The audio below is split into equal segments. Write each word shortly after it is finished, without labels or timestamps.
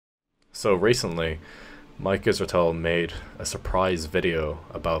So recently, Mike Israetel made a surprise video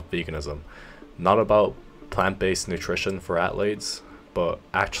about veganism. Not about plant-based nutrition for athletes, but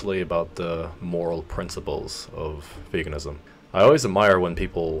actually about the moral principles of veganism. I always admire when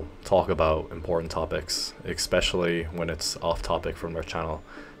people talk about important topics, especially when it's off topic from their channel.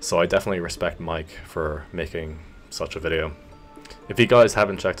 So I definitely respect Mike for making such a video. If you guys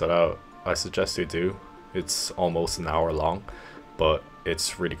haven't checked it out, I suggest you do. It's almost an hour long, but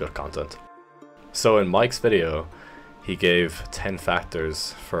it's really good content. So in Mike's video, he gave 10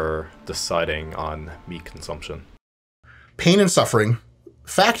 factors for deciding on meat consumption. Pain and suffering.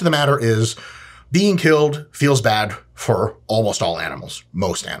 Fact of the matter is, being killed feels bad for almost all animals,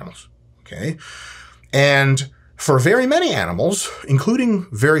 most animals, okay? And for very many animals, including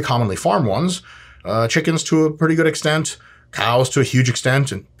very commonly farmed ones, chickens to a pretty good extent, cows to a huge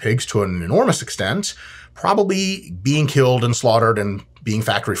extent, and pigs to an enormous extent, probably being killed and slaughtered and being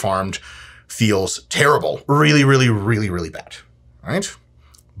factory farmed feels terrible, really, really, really, really bad, right?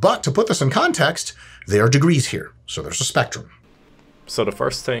 But to put this in context, there are degrees here, so there's a spectrum. So the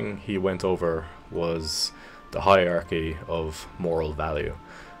first thing he went over was the hierarchy of moral value,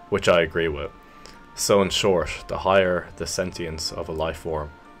 which I agree with. So in short, the higher the sentience of a life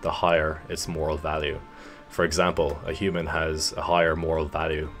form, the higher its moral value. For example, a human has a higher moral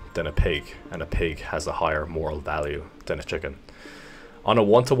value than a pig, and a pig has a higher moral value than a chicken. On a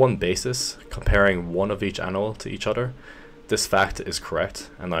one-to-one basis, comparing one of each animal to each other, this fact is correct,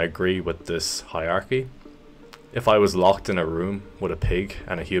 and I agree with this hierarchy. If I was locked in a room with a pig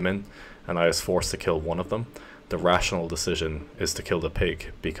and a human, and I was forced to kill one of them, the rational decision is to kill the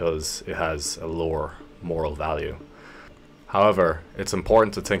pig because it has a lower moral value. However, it's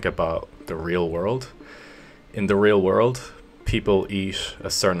important to think about the real world. In the real world, people eat a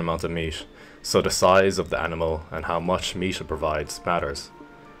certain amount of meat, so the size of the animal and how much meat it provides matters.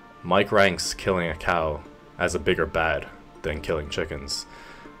 Mike ranks killing a cow as a bigger bad than killing chickens,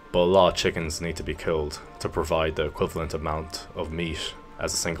 but a lot of chickens need to be killed to provide the equivalent amount of meat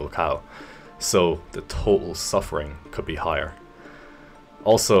as a single cow, so the total suffering could be higher.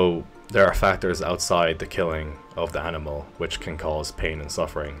 Also, there are factors outside the killing of the animal which can cause pain and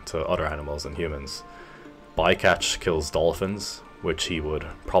suffering to other animals and humans. Bycatch kills dolphins, which he would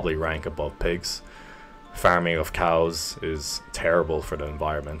probably rank above pigs. Farming of cows is terrible for the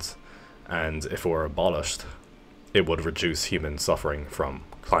environment, and if it were abolished, it would reduce human suffering from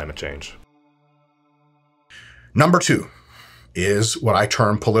climate change. Number 2 is what I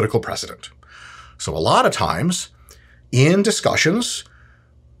term political precedent. So a lot of times in discussions,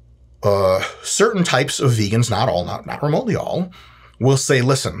 certain types of vegans, not all, not remotely all, will say,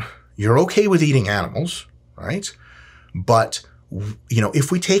 listen, you're okay with eating animals, right? But, you know,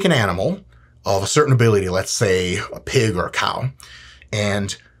 if we take an animal of a certain ability, let's say a pig or a cow,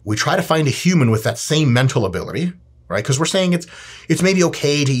 and we try to find a human with that same mental ability, right? Because we're saying it's maybe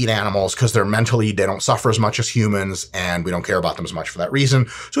okay to eat animals because they don't suffer as much as humans, and we don't care about them as much for that reason.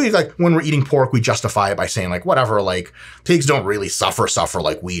 So like when we're eating pork, we justify it by saying like, whatever, like pigs don't really suffer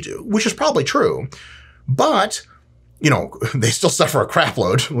like we do, which is probably true. But, you know, they still suffer a crap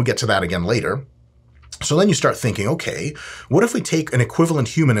load. We'll get to that again later. So then you start thinking, okay, what if we take an equivalent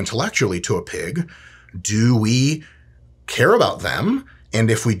human intellectually to a pig? Do we care about them?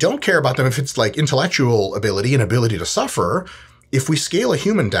 And if we don't care about them, if it's like intellectual ability and ability to suffer, if we scale a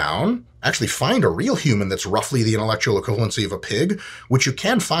human down, actually find a real human that's roughly the intellectual equivalency of a pig, which you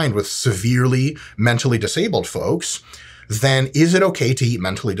can find with severely mentally disabled folks, then is it okay to eat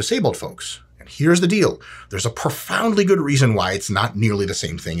mentally disabled folks? And here's the deal. There's a profoundly good reason why it's not nearly the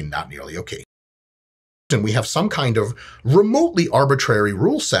same thing and not nearly okay. And we have some kind of remotely arbitrary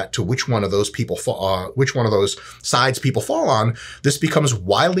rule set to which one of those sides people fall on, this becomes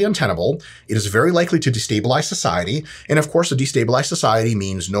wildly untenable. It is very likely to destabilize society. And of course, a destabilized society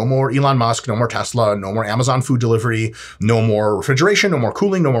means no more Elon Musk, no more Tesla, no more Amazon food delivery, no more refrigeration, no more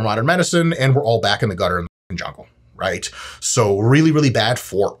cooling, no more modern medicine, and we're all back in the gutter in the jungle, right? So really, really bad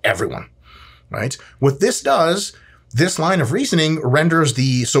for everyone, right? What this does, this line of reasoning renders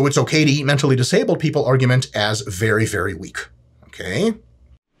the so it's okay to eat mentally disabled people argument as very, very weak, okay?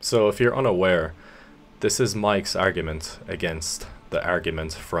 So if you're unaware, this is Mike's argument against the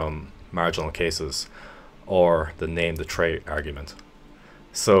argument from marginal cases, or the name the trait argument.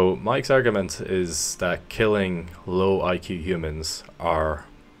 So Mike's argument is that killing low IQ humans or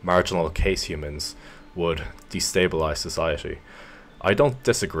marginal case humans would destabilize society. I don't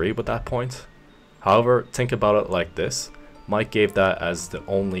disagree with that point. However, think about it like this. Mike gave that as the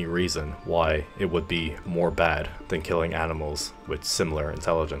only reason why it would be more bad than killing animals with similar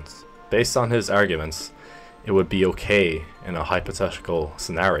intelligence. Based on his arguments, it would be okay in a hypothetical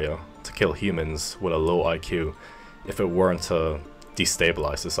scenario to kill humans with a low IQ if it weren't to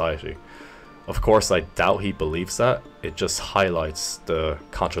destabilize society. Of course, I doubt he believes that, it just highlights the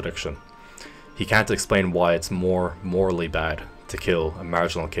contradiction. He can't explain why it's more morally bad to kill a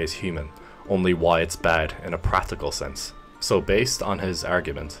marginal case human, only why it's bad in a practical sense. So based on his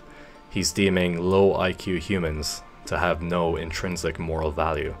argument, he's deeming low IQ humans to have no intrinsic moral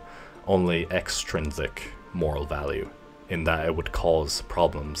value, only extrinsic moral value, in that it would cause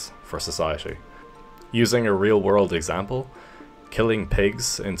problems for society. Using a real-world example, killing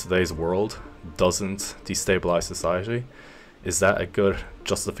pigs in today's world doesn't destabilize society. Is that a good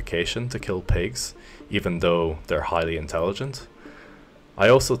justification to kill pigs, even though they're highly intelligent? I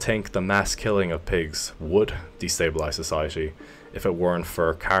also think the mass killing of pigs would destabilize society if it weren't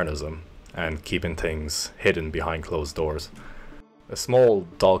for carnism and keeping things hidden behind closed doors. A small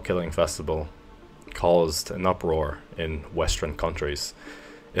dog killing festival caused an uproar in Western countries.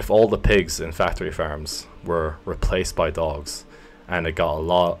 If all the pigs in factory farms were replaced by dogs and it got a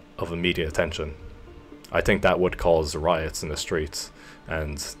lot of immediate attention, I think that would cause riots in the streets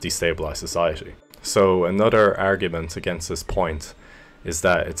and destabilize society. So another argument against this point is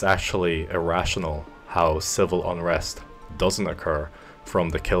that it's actually irrational how civil unrest doesn't occur from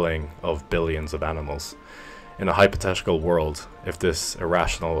the killing of billions of animals. In a hypothetical world, if this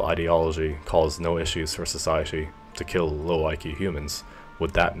irrational ideology caused no issues for society to kill low IQ humans,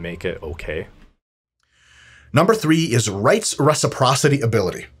 would that make it okay? Number 3 is rights reciprocity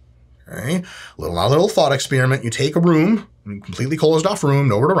ability. Okay? Little thought experiment. You take a room, a completely closed off room,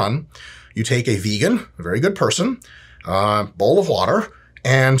 nowhere to run. You take a vegan, a very good person, bowl of water,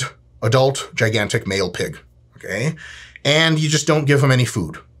 and adult gigantic male pig. Okay? And you just don't give them any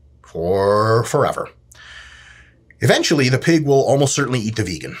food for forever. Eventually, the pig will almost certainly eat the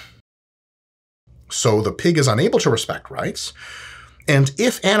vegan. So the pig is unable to respect rights. And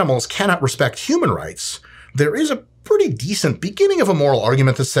if animals cannot respect human rights, there is a pretty decent beginning of a moral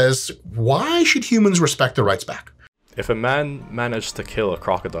argument that says, why should humans respect their rights back? If a man managed to kill a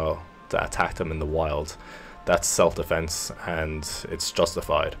crocodile that attacked him in the wild, that's self-defense and it's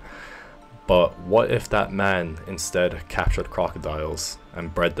justified. But what if that man instead captured crocodiles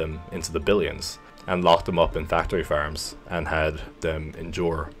and bred them into the billions and locked them up in factory farms and had them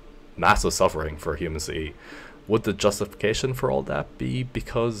endure massive suffering for humans to eat? Would the justification for all that be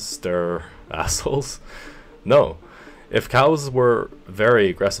because they're assholes? No. If cows were very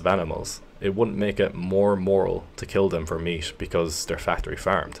aggressive animals, it wouldn't make it more moral to kill them for meat because they're factory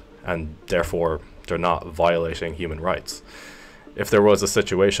farmed, and therefore they're not violating human rights. If there was a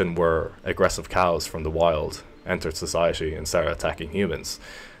situation where aggressive cows from the wild entered society and started attacking humans,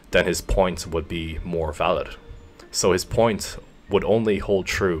 then his point would be more valid. So his point would only hold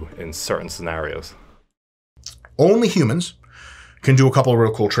true in certain scenarios. Only humans can do a couple of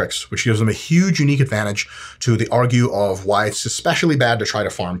real cool tricks, which gives them a huge unique advantage to the argue of why it's especially bad to try to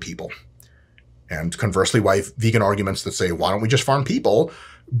farm people. And conversely, why vegan arguments that say, why don't we just farm people,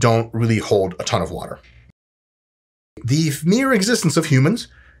 don't really hold a ton of water. The mere existence of humans,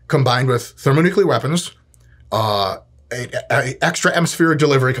 combined with thermonuclear weapons, extra atmospheric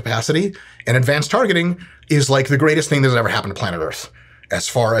delivery capacity, and advanced targeting, is like the greatest thing that's ever happened to planet Earth, as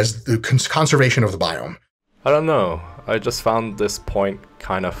far as the conservation of the biome. I don't know. I just found this point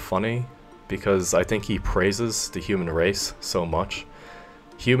kind of funny because I think he praises the human race so much.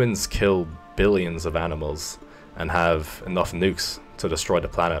 Humans kill billions of animals and have enough nukes to destroy the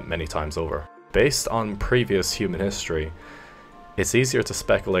planet many times over. Based on previous human history, it's easier to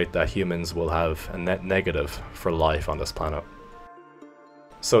speculate that humans will have a net negative for life on this planet.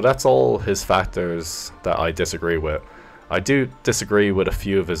 So that's all his factors that I disagree with. I do disagree with a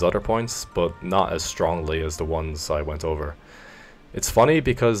few of his other points, but not as strongly as the ones I went over. It's funny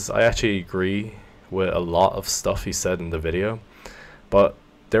because I actually agree with a lot of stuff he said in the video, but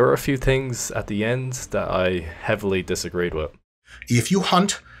there were a few things at the end that I heavily disagreed with. If you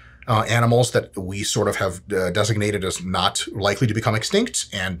hunt animals that we sort of have designated as not likely to become extinct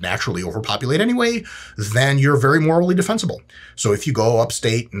and naturally overpopulate anyway, then you're very morally defensible. So if you go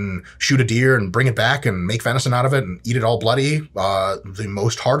upstate and shoot a deer and bring it back and make venison out of it and eat it all bloody, the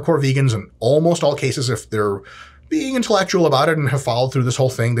most hardcore vegans in almost all cases, if they're being intellectual about it and have followed through this whole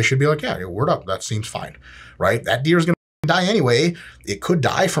thing, they should be like, yeah, word up, that seems fine, right? That deer is going to die anyway. It could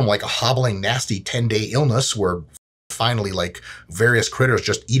die from like a hobbling, nasty 10-day illness where finally, like, various critters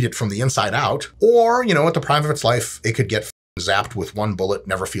just eat it from the inside out. Or, you know, at the prime of its life, it could get zapped with one bullet,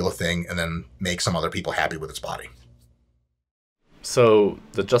 never feel a thing, and then make some other people happy with its body. So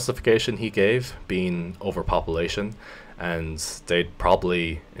the justification he gave being overpopulation, and they'd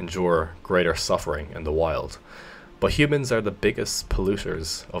probably endure greater suffering in the wild. But humans are the biggest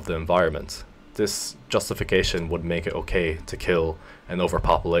polluters of the environment. This justification would make it okay to kill an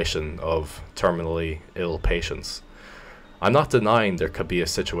overpopulation of terminally ill patients. I'm not denying there could be a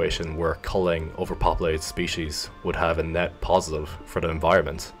situation where culling overpopulated species would have a net positive for the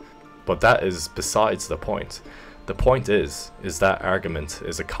environment, but that is besides the point. The point is that argument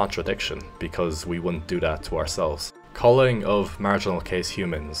is a contradiction because we wouldn't do that to ourselves. Culling of marginal case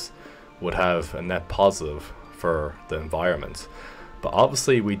humans would have a net positive for the environment, but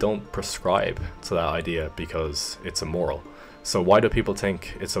obviously we don't prescribe to that idea because it's immoral. So why do people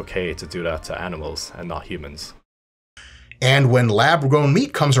think it's okay to do that to animals and not humans? And when lab-grown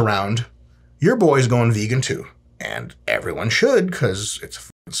meat comes around, your boy's going vegan too. And everyone should, because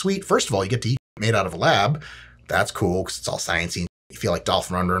it's sweet. First of all, you get to eat made out of a lab. That's cool, because it's all sciencey. You feel like Dolph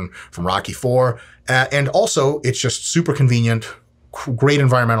Lundgren from Rocky IV. And also, it's just super convenient, great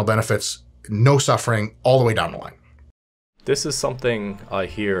environmental benefits, no suffering, all the way down the line. This is something I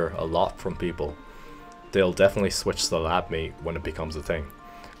hear a lot from people. They'll definitely switch to lab meat when it becomes a thing.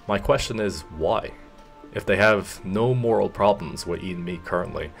 My question is, why? If they have no moral problems with eating meat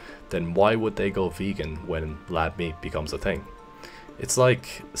currently, then why would they go vegan when lab meat becomes a thing? It's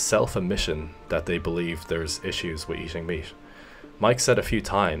like self-admission that they believe there's issues with eating meat. Mike said a few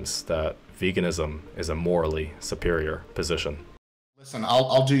times that veganism is a morally superior position. Listen,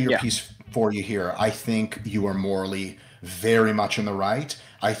 I'll do your piece for you here. I think you are morally very much in the right.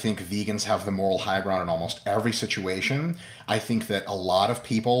 I think vegans have the moral high ground in almost every situation. I think that a lot of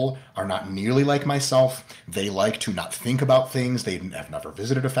people are not nearly like myself. They like to not think about things. They have never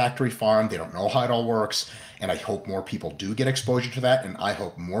visited a factory farm. They don't know how it all works. And I hope more people do get exposure to that. And I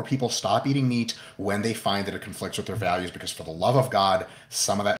hope more people stop eating meat when they find that it conflicts with their values, because for the love of God,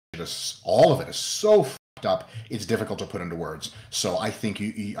 some of that shit is, all of it is so up, it's difficult to put into words. So I think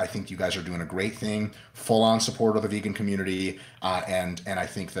you guys are doing a great thing, full on support of the vegan community, and I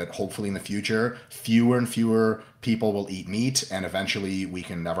think that hopefully in the future fewer and fewer people will eat meat, and eventually we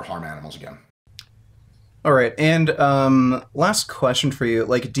can never harm animals again. All right, and last question for you,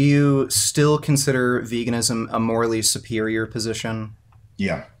 like, do you still consider veganism a morally superior position?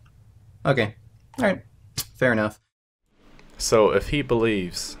 Yeah. Okay. All right. Fair enough. So if he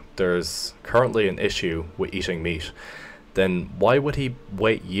believes there's currently an issue with eating meat, then why would he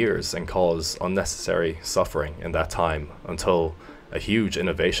wait years and cause unnecessary suffering in that time until a huge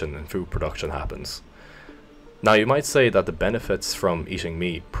innovation in food production happens? Now, you might say that the benefits from eating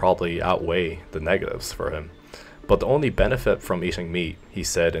meat probably outweigh the negatives for him, but the only benefit from eating meat, he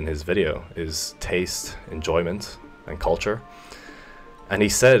said in his video, is taste, enjoyment, and culture. And he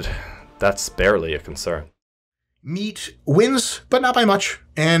said that's barely a concern. Meat wins, but not by much.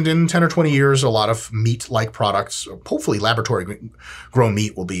 And in 10 or 20 years, a lot of meat-like products, hopefully laboratory-grown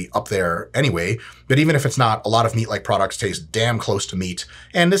meat, will be up there anyway. But even if it's not, a lot of meat-like products taste damn close to meat.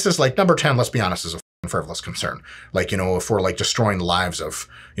 And this is like number 10, let's be honest, is a frivolous concern. Like, you know, if we're like destroying the lives of,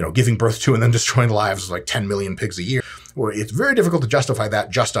 you know, giving birth to and then destroying the lives of like 10 million pigs a year, where it's very difficult to justify that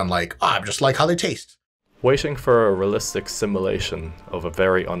just on like, I just like how they taste. Waiting for a realistic simulation of a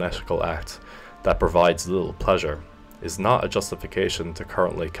very unethical act that provides little pleasure is not a justification to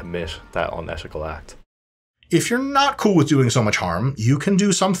currently commit that unethical act. If you're not cool with doing so much harm, you can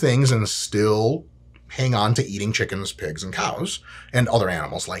do some things and still hang on to eating chickens, pigs, and cows, and other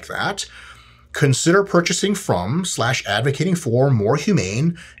animals like that. Consider purchasing from / advocating for more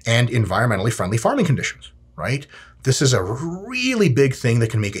humane and environmentally friendly farming conditions, right? This is a really big thing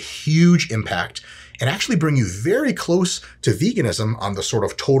that can make a huge impact and actually bring you very close to veganism on the sort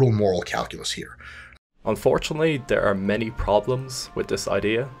of total moral calculus here. Unfortunately, there are many problems with this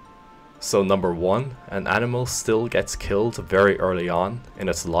idea. So number one, an animal still gets killed very early on in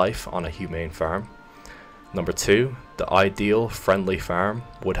its life on a humane farm. Number two, the ideal friendly farm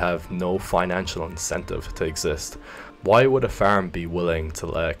would have no financial incentive to exist. Why would a farm be willing to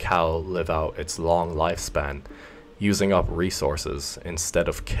let a cow live out its long lifespan, using up resources instead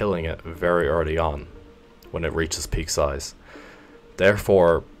of killing it very early on when it reaches peak size?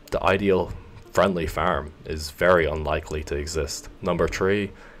 Therefore, the ideal friendly farm is very unlikely to exist. Number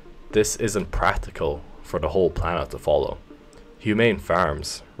three, this isn't practical for the whole planet to follow. Humane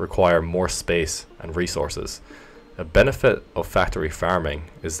farms require more space and resources. A benefit of factory farming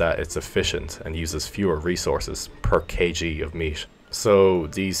is that it's efficient and uses fewer resources per kg of meat. So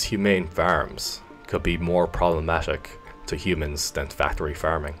these humane farms could be more problematic to humans than factory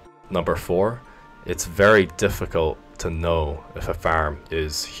farming. Number four, it's very difficult to know if a farm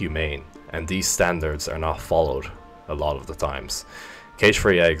is humane, and these standards are not followed a lot of the times.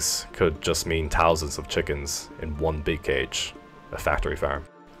 Cage-free eggs could just mean thousands of chickens in one big cage, a factory farm.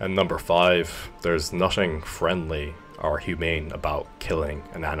 And number 5, there's nothing friendly or humane about killing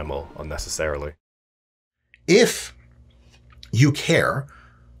an animal unnecessarily. If you care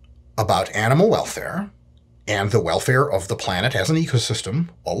about animal welfare and the welfare of the planet as an ecosystem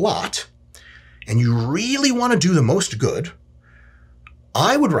a lot, and you really want to do the most good,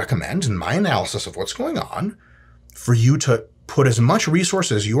 I would recommend, in my analysis of what's going on, for you to put as much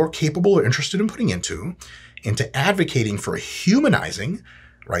resources you're capable or interested in putting into advocating for humanizing,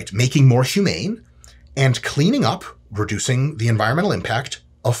 right, making more humane, and cleaning up, reducing the environmental impact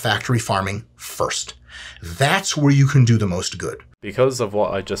of factory farming first. That's where you can do the most good. Because of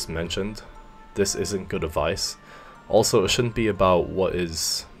what I just mentioned, this isn't good advice. Also, it shouldn't be about what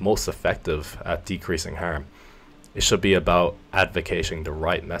is most effective at decreasing harm. It should be about advocating the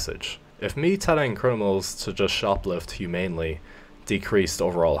right message. If me telling criminals to just shoplift humanely decreased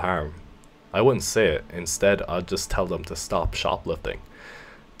overall harm, I wouldn't say it. Instead, I'd just tell them to stop shoplifting.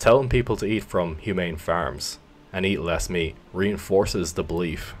 Telling people to eat from humane farms and eat less meat reinforces the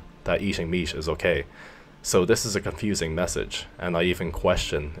belief that eating meat is okay. So this is a confusing message, and I even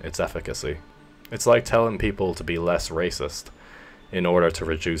question its efficacy. It's like telling people to be less racist in order to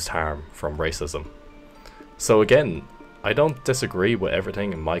reduce harm from racism. So again, I don't disagree with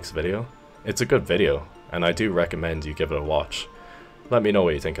everything in Mike's video. It's a good video, and I do recommend you give it a watch. Let me know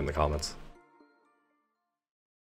what you think in the comments.